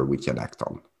lever we can act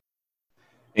on.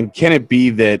 And can it be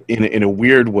that in a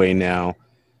weird way now,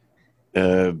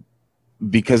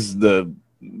 because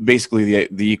basically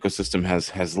the ecosystem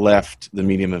has left the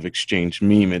medium of exchange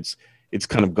meme, it's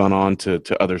kind of gone on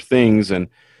to other things, and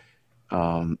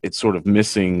it's sort of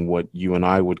missing what you and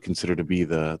I would consider to be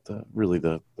the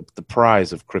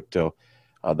prize of crypto.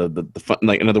 The fun,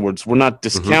 like, in other words, we're not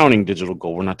discounting digital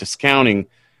gold, we're not discounting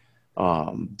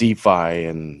DeFi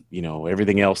and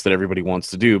everything else that everybody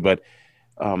wants to do, but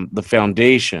the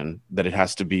foundation that it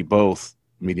has to be both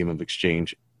medium of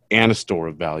exchange and a store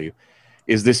of value.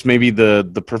 Is this maybe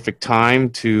the perfect time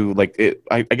to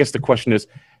I guess the question is,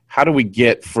 how do we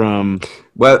get from?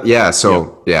 Well, yeah.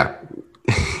 So yeah,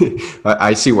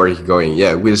 I see where you're going.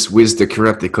 Yeah, with the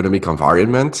current economic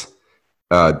environment,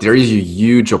 there is a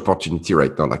huge opportunity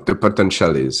right now. Like the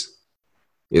potential is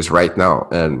right now,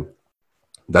 and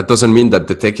that doesn't mean that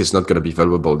the tech is not going to be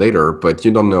valuable later. But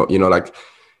you don't know. Like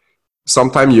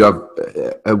sometimes you have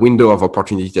a window of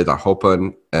opportunity that are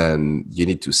open, and you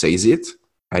need to seize it.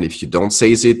 And if you don't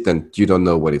seize it, then you don't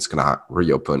know when it's going to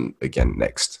reopen again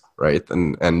next, right?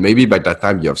 And maybe by that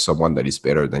time you have someone that is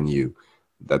better than you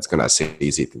that's going to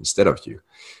seize it instead of you.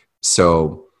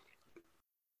 So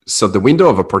the window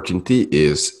of opportunity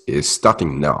is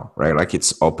starting now, right? Like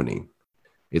it's opening.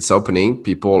 It's opening.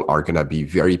 People are going to be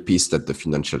very pissed at the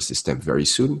financial system very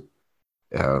soon.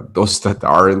 Those that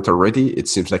aren't already, it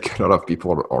seems like a lot of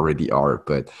people already are,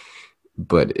 but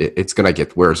it's going to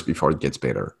get worse before it gets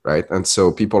better, right? And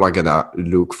so people are going to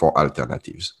look for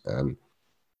alternatives. And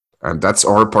that's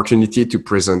our opportunity to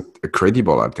present a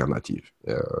credible alternative.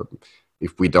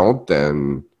 If we don't,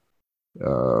 then,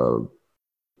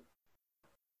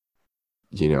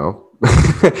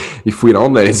 if we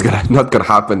don't, then it's not going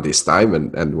to happen this time.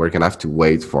 And we're going to have to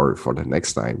wait for the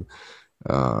next time.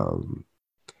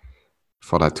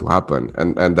 For that to happen,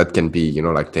 and that can be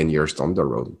like 10 years down the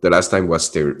road. The last time was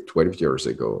 12 years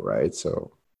ago, right?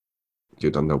 So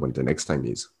you don't know when the next time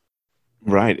is,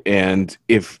 right? And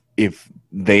if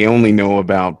they only know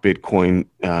about Bitcoin,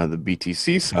 the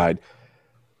BTC side,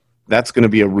 that's going to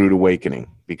be a rude awakening,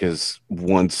 because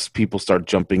once people start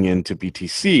jumping into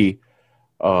BTC,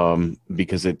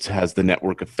 because it has the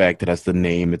network effect, it has the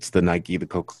name, it's the Nike, the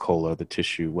Coca-Cola, the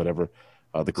tissue, whatever,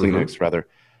 the Kleenex rather.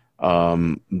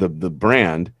 The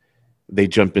brand, they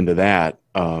jump into that,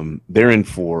 they're in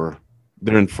for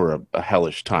a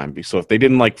hellish time. So if they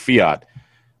didn't like fiat,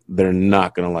 they're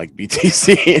not going to like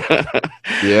BTC.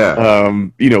 Yeah.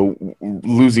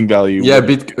 Losing value. Yeah.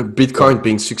 Bitcoin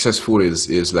being successful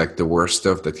is like the worst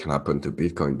stuff that can happen to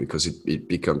Bitcoin, because it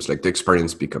becomes like the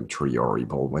experience becomes truly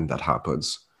horrible when that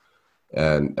happens,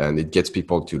 and it gets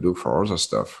people to look for other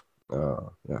stuff.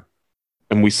 Yeah.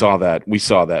 And we saw that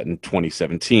in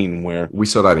 2017, where we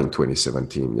saw that in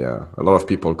 2017. Yeah, a lot of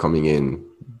people coming in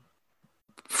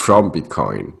from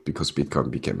Bitcoin because Bitcoin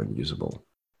became unusable.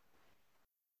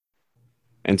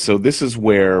 And so this is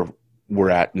where we're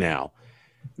at now.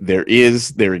 There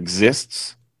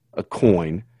exists a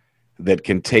coin that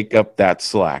can take up that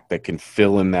slack, that can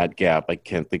fill in that gap. I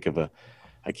can't think of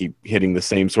I keep hitting the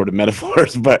same sort of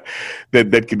metaphors, but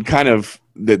that can kind of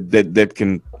that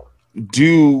can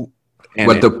do.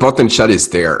 But the potential is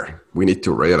there. We need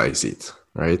to realize it,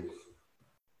 right?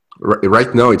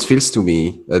 Right now, it feels to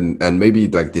me, and maybe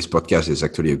like this podcast is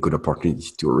actually a good opportunity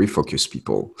to refocus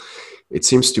people. It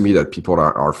seems to me that people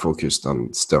are focused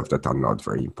on stuff that are not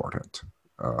very important.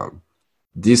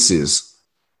 This is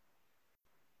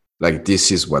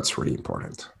what's really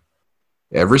important.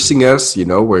 Everything else,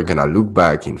 we're going to look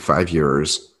back in 5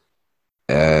 years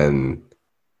and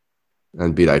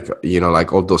be like,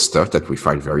 like all those stuff that we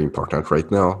find very important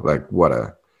right now, like what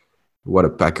a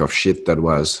pack of shit that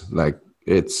was. Like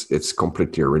it's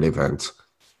completely irrelevant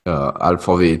Half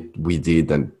of it we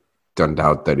did and turned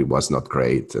out that it was not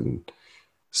great, and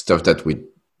stuff that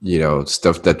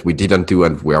we didn't do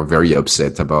and we are very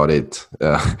upset about it.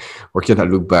 We're gonna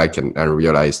look back and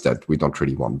realize that we don't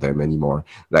really want them anymore.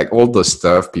 Like all the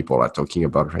stuff people are talking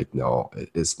about right now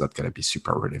is not gonna be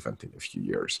super relevant in a few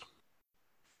years.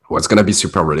 What's gonna be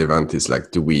super relevant is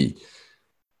like, do we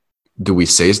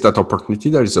seize that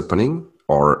opportunity that is opening,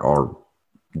 or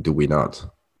do we not?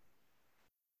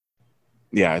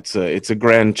 Yeah, it's a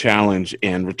grand challenge,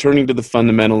 and returning to the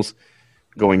fundamentals,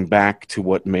 going back to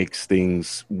what makes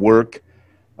things work,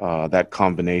 that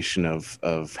combination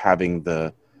of having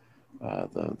the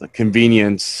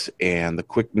convenience and the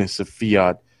quickness of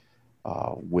fiat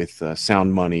with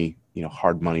sound money,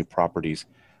 hard money properties,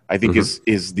 I think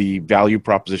is the value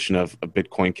proposition of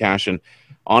Bitcoin Cash. And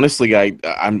honestly,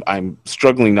 I'm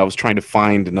struggling. I was trying to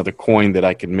find another coin that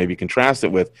I could maybe contrast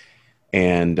it with,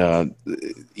 and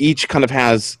each kind of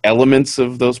has elements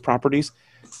of those properties.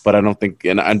 But I don't think,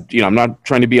 and I'm not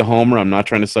trying to be a homer. I'm not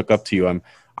trying to suck up to you.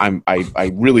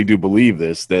 I really do believe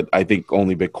this, that I think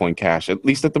only Bitcoin Cash, at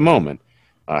least at the moment,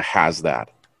 has that.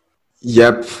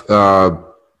 Yep.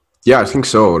 Yeah, I think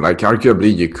so. Like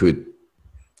arguably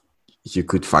you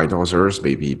could find others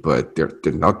maybe, but they're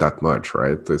not that much,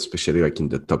 right? Especially like in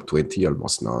the top 20,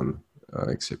 almost none,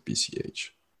 except BCH.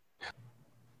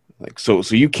 Like so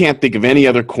you can't think of any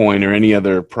other coin or any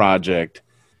other project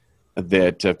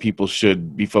that people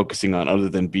should be focusing on other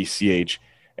than BCH,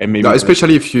 and maybe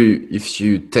especially if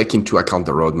you take into account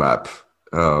the roadmap,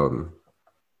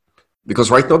 because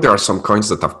right now there are some coins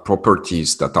that have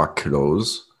properties that are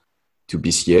close to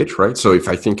BCH, right? So if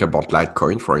I think about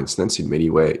Litecoin, for instance, in many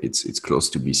ways it's close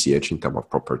to BCH in terms of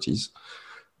properties,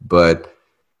 but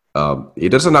it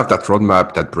doesn't have that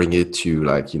roadmap that bring it to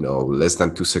less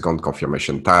than 2 second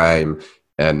confirmation time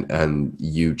and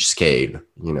huge scale,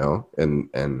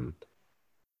 and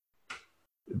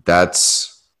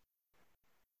that's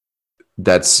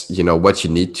what you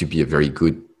need to be a very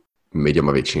good medium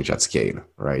of exchange at scale,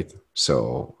 right?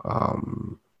 So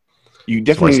you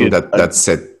definitely need that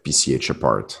set BCH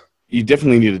apart. You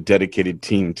definitely need a dedicated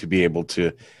team to be able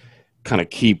to kind of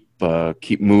keep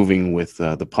moving with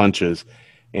the punches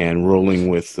and rolling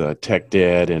with tech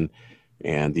debt and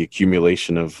the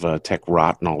accumulation of tech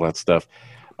rot and all that stuff.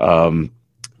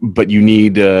 But you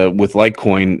need with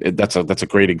Litecoin, that's a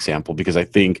great example, because I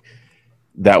think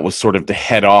that was sort of to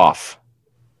head off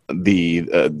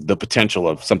the potential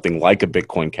of something like a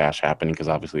Bitcoin Cash happening, because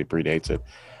obviously it predates it.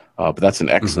 But that's an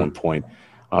excellent point.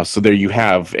 So there you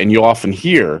have, and you often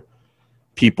hear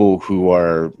people who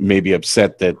are maybe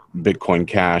upset that Bitcoin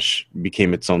Cash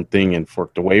became its own thing and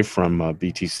forked away from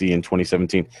BTC in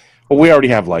 2017. Well, we already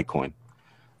have Litecoin.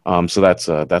 So that's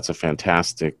a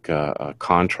fantastic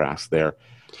contrast there.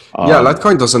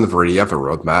 Litecoin doesn't really have a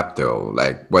roadmap though.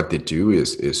 Like what they do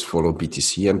is follow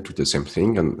BTC and do the same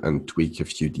thing and tweak a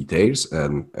few details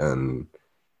and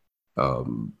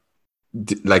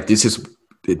this is,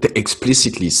 they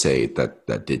explicitly say that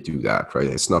they do that, right?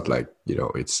 It's not like,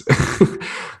 it's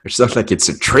it's not like it's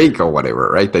a trick or whatever,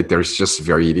 right? Like there's just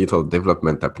very little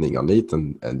development happening on it,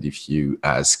 and if you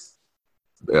ask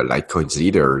Litecoin's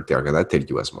leader, they're gonna tell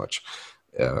you as much.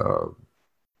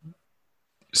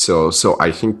 So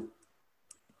I think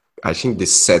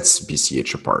this sets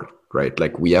BCH apart, right?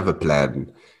 Like we have a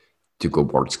plan to go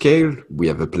board scale, we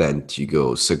have a plan to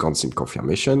go seconds in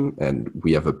confirmation, and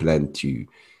we have a plan to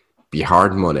be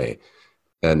hard money.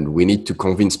 And we need to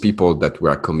convince people that we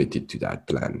are committed to that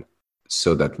plan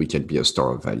so that we can be a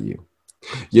store of value.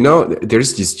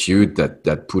 There's this dude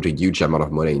that put a huge amount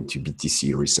of money into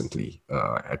BTC recently.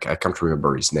 I can't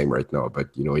remember his name right now, but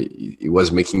he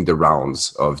was making the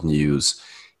rounds of news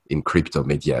in crypto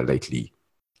media lately.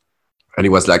 And he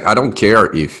was like, I don't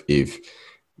care if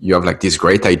you have like this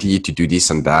great idea to do this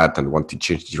and that and want to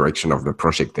change the direction of the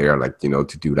project there, like,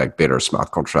 to do like better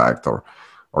smart contract or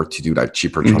to do like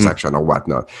cheaper transaction or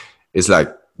whatnot. It's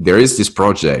like, there is this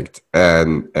project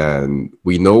and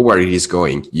we know where it is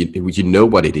going. You know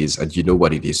what it is and you know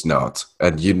what it is not.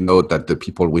 And you know that the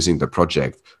people within the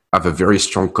project have a very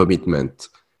strong commitment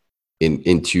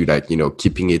into like,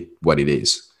 keeping it what it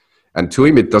is. And to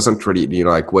him, it doesn't really,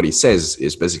 like what he says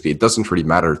is basically, it doesn't really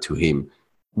matter to him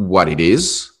what it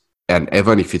is. And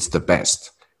even if it's the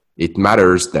best, it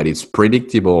matters that it's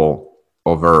predictable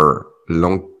over a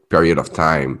long period of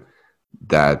time,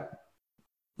 that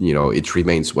it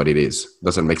remains what it is.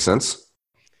 Does that make sense?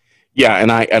 Yeah,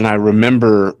 and I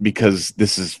remember, because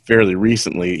this is fairly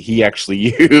recently, he actually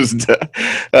used the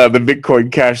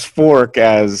Bitcoin Cash fork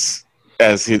as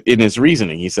in his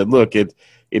reasoning. He said, look,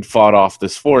 it fought off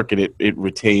this fork and it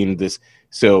retained this.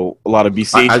 So a lot of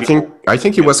BCH. I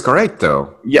think he was correct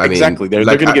though. Yeah, I mean, exactly. They're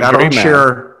like, going to get I very don't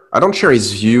mad. I don't share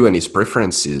his view and his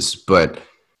preferences, but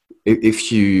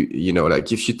if you know,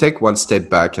 like if you take one step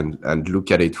back and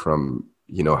look at it from,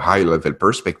 you know, high level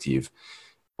perspective,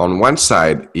 on one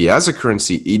side, he has a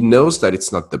currency. He knows that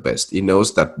it's not the best. He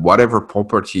knows that whatever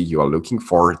property you are looking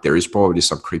for, there is probably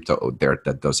some crypto out there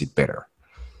that does it better.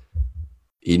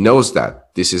 He knows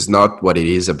that this is not what it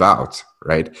is about,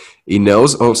 right? He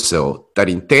knows also that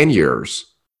in 10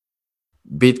 years,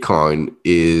 Bitcoin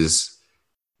is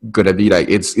going to be like,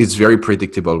 it's very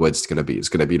predictable what it's going to be. It's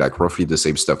going to be like roughly the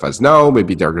same stuff as now.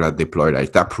 Maybe they're going to deploy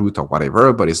like Taproot or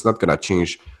whatever, but it's not going to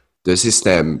change the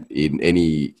system in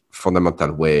any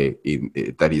fundamental way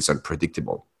that is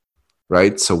unpredictable,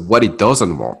 right? So what it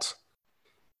doesn't want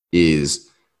is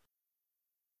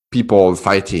people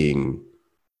fighting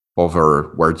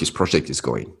over where this project is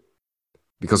going.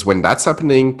 Because when that's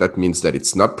happening, that means that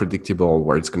it's not predictable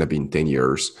where it's going to be in 10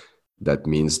 years. That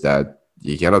means that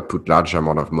you cannot put large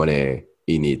amount of money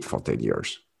in it for 10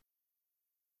 years.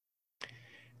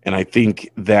 And I think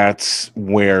that's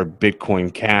where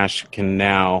Bitcoin Cash can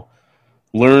now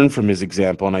learn from his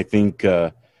example. And I think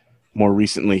more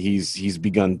recently he's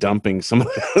begun dumping some of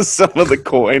the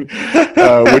coin,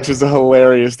 which is a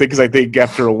hilarious thing, because I think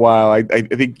after a while, I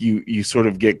think you sort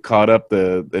of get caught up,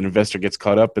 an investor gets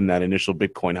caught up in that initial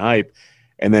Bitcoin hype,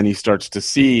 and then he starts to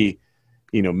see,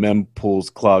 you know,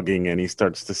 mempools clogging, and he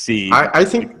starts to see. I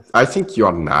think you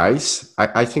are nice.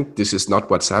 I think this is not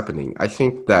what's happening. I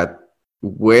think that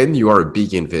when you are a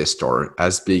big investor,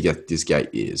 as big as this guy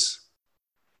is,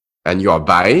 and you are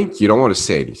buying, you don't want to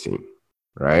say anything,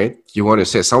 right? You want to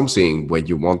say something when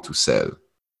you want to sell,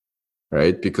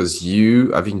 right? Because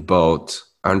you, having bought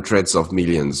hundreds of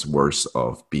millions worth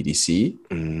of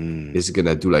BTC, is going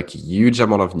to do like a huge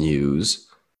amount of news.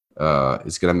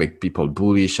 It's going to make people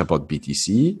bullish about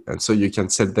BTC, and so you can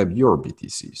sell them your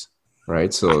BTCs,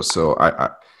 right? So I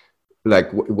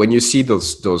like when you see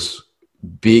those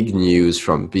big news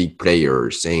from big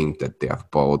players saying that they have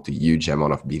bought a huge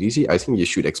amount of BTC, I think you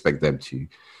should expect them to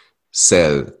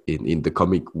sell in the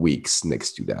coming weeks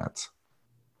next to that.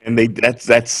 And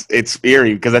it's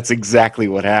eerie, because that's exactly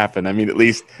what happened. I mean, at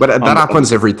least. But that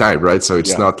happens every time, right? So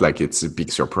it's not like it's a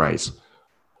big surprise.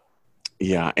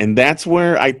 Yeah, and that's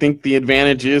where I think the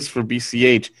advantage is for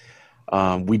BCH.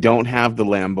 We don't have the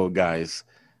Lambo guys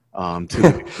to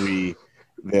the degree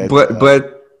that.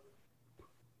 But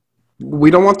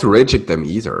we don't want to reject them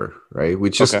either, right?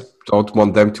 We just don't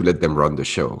want them to let them run the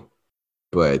show.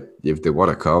 But if they want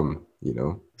to come, you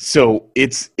know. So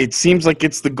it seems like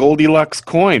it's the Goldilocks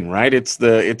coin, right? It's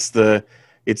the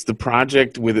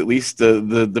project with at least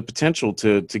the potential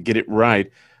to get it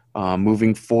right,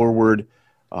 moving forward.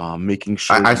 Making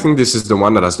sure. I think this is the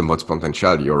one that has the most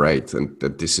potential. You're right, and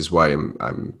that this is why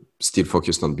I'm still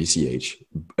focused on BCH.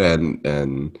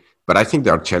 But I think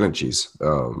there are challenges,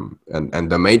 and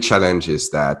the main challenge is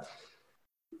that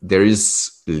there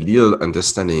is little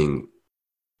understanding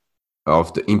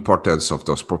of the importance of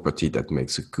those property that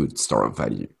makes a good store of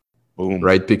value. Boom.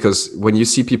 Right? Because when you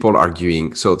see people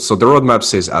arguing, so the roadmap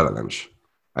says Avalanche,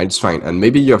 and it's fine, and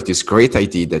maybe you have this great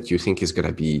idea that you think is going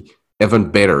to be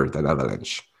even better than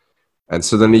Avalanche. And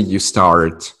suddenly you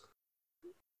start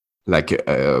like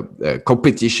a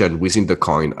competition within the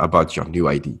coin about your new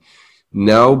ID.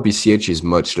 Now BCH is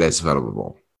much less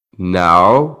valuable.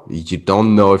 Now you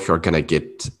don't know if you're going to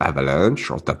get Avalanche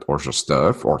or that other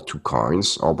stuff or two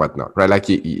coins or whatnot, right? Like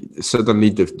suddenly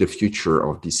the future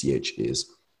of BCH is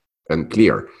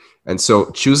unclear. And so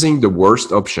choosing the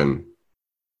worst option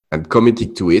and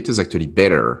committing to it is actually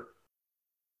better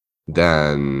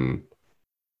than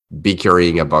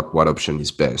bickering about what option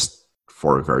is best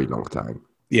for a very long time.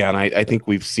 Yeah, and I think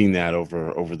we've seen that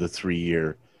over the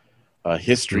 3-year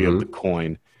history of the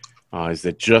coin, is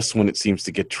that just when it seems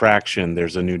to get traction,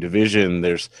 there's a new division,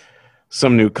 there's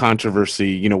some new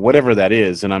controversy, you know, whatever that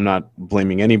is. And I'm not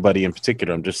blaming anybody in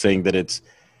particular. I'm just saying that it's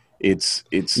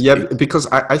because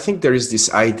I think there is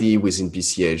this idea within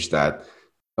BCH that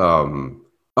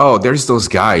there's those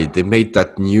guys, they made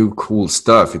that new cool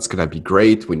stuff, it's gonna be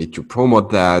great, we need to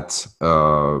promote that,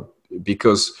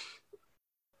 because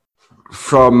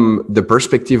from the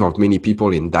perspective of many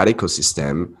people in that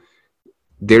ecosystem,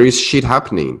 there is shit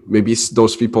happening. Maybe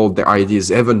those people, their idea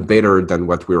is even better than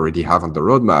what we already have on the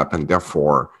roadmap, and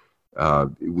therefore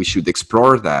we should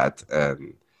explore that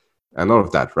and all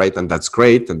of that, right? And that's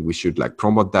great, and we should like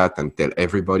promote that and tell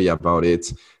everybody about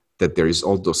it, that there is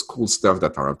all those cool stuff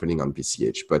that are happening on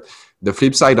BCH. But the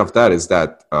flip side of that is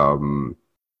that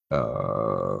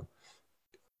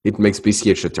it makes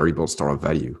BCH a terrible store of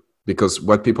value, because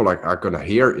what people are going to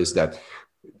hear is that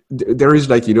there is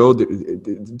like,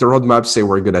 the roadmap say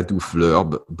we're going to do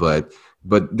Flurb, but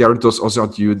there are those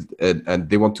other dudes and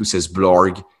they want to say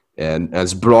Sblorg, and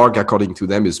as Sblorg, according to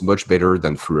them, is much better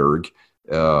than Flurg.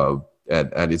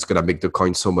 And it's going to make the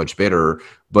coin so much better.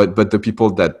 But the people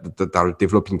that are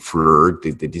developing Flurg,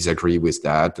 they disagree with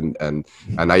that. And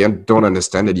I don't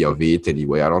understand any of it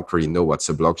anyway. I don't really know what's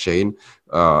a blockchain.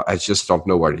 I just don't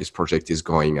know where this project is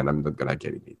going, and I'm not going to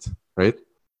get in it, right?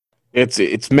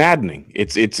 It's maddening.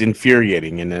 It's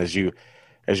infuriating. And as you're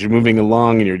moving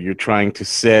along and you're trying to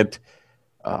set,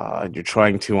 you're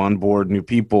trying to onboard new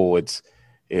people, it's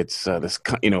this,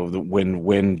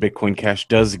 when Bitcoin Cash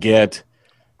does get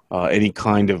any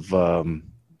kind of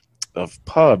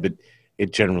pub,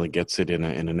 it generally gets it in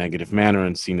a negative manner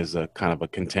and seen as a kind of a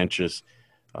contentious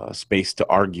space to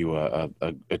argue,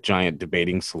 a giant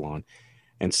debating salon.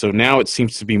 And so now it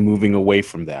seems to be moving away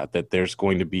from that there's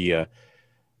going to be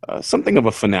something of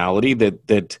a finality that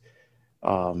the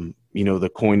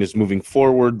coin is moving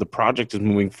forward, the project is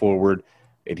moving forward,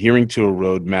 adhering to a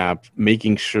roadmap,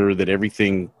 making sure that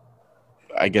everything,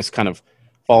 I guess, kind of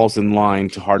falls in line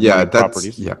to hard money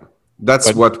properties. Yeah,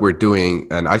 that's what we're doing.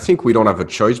 And I think we don't have a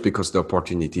choice because the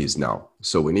opportunity is now.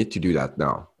 So we need to do that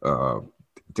now.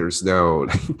 There's no,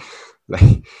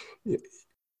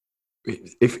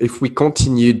 if we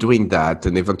continue doing that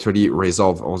and eventually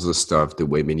resolve all the stuff the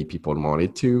way many people want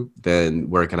it to, then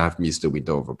we're going to have missed the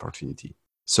window of opportunity.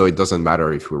 So it doesn't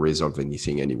matter if we resolve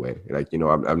anything anyway.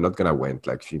 I'm not going to wait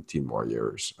 15 more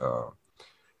years.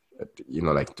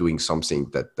 Doing something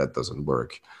that doesn't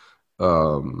work.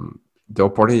 The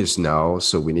opportunity is now,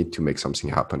 so we need to make something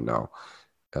happen now.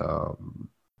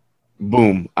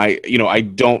 Boom. I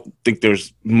don't think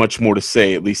there's much more to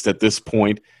say, at least at this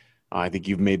point. I think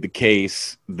you've made the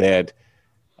case that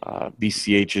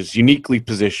BCH is uniquely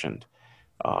positioned,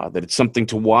 that it's something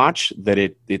to watch, that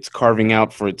it's carving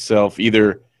out for itself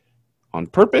either on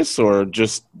purpose or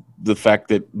just the fact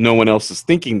that no one else is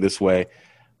thinking this way.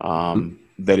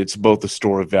 That it's both a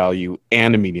store of value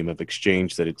and a medium of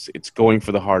exchange, that it's going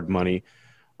for the hard money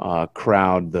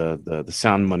crowd, the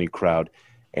sound money crowd,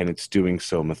 and it's doing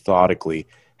so methodically.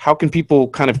 How can people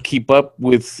kind of keep up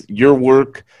with your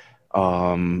work,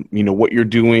 what you're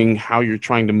doing, how you're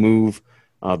trying to move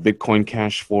Bitcoin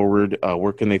Cash forward?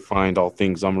 Where can they find all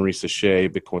things Amaury Séchet,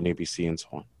 Bitcoin ABC, and so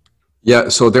on? Yeah,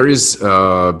 so there is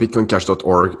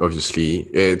bitcoincash.org, obviously.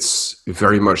 It's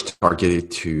very much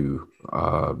targeted to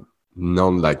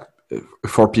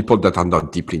for people that are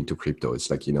not deeply into crypto. It's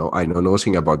I know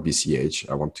nothing about BCH.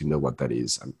 I want to know what that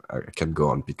is. I can go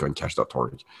on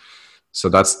bitcoincash.org. So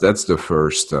that's the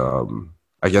first,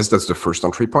 I guess that's the first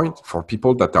entry point for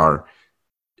people that are,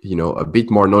 a bit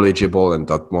more knowledgeable and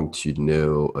that want to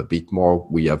know a bit more.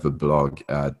 We have a blog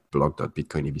at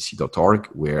blog.bitcoinabc.org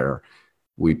where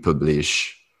we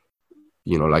publish,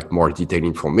 more detailed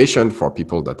information for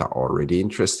people that are already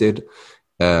interested.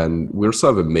 And we also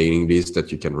have a mailing list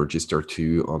that you can register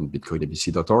to on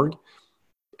bitcoinabc.org.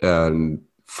 And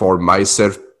for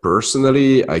myself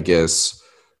personally, I guess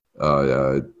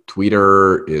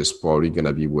Twitter is probably going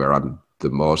to be where I'm the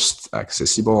most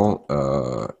accessible.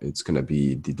 It's going to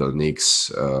be Diddlenix,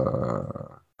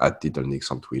 at Diddlenix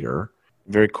on Twitter.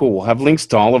 Very cool. We'll have links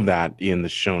to all of that in the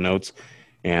show notes.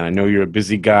 And I know you're a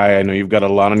busy guy. I know you've got a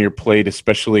lot on your plate,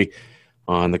 especially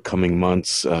on the coming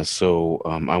months. So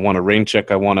I want to rain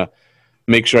check. I want to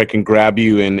make sure I can grab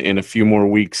you in a few more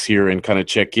weeks here and kind of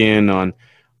check in on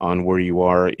where you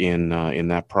are in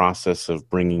that process of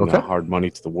bringing hard money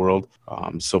to the world.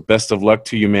 So best of luck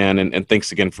to you, man. And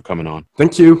thanks again for coming on.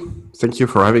 Thank you. Thank you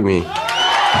for having me.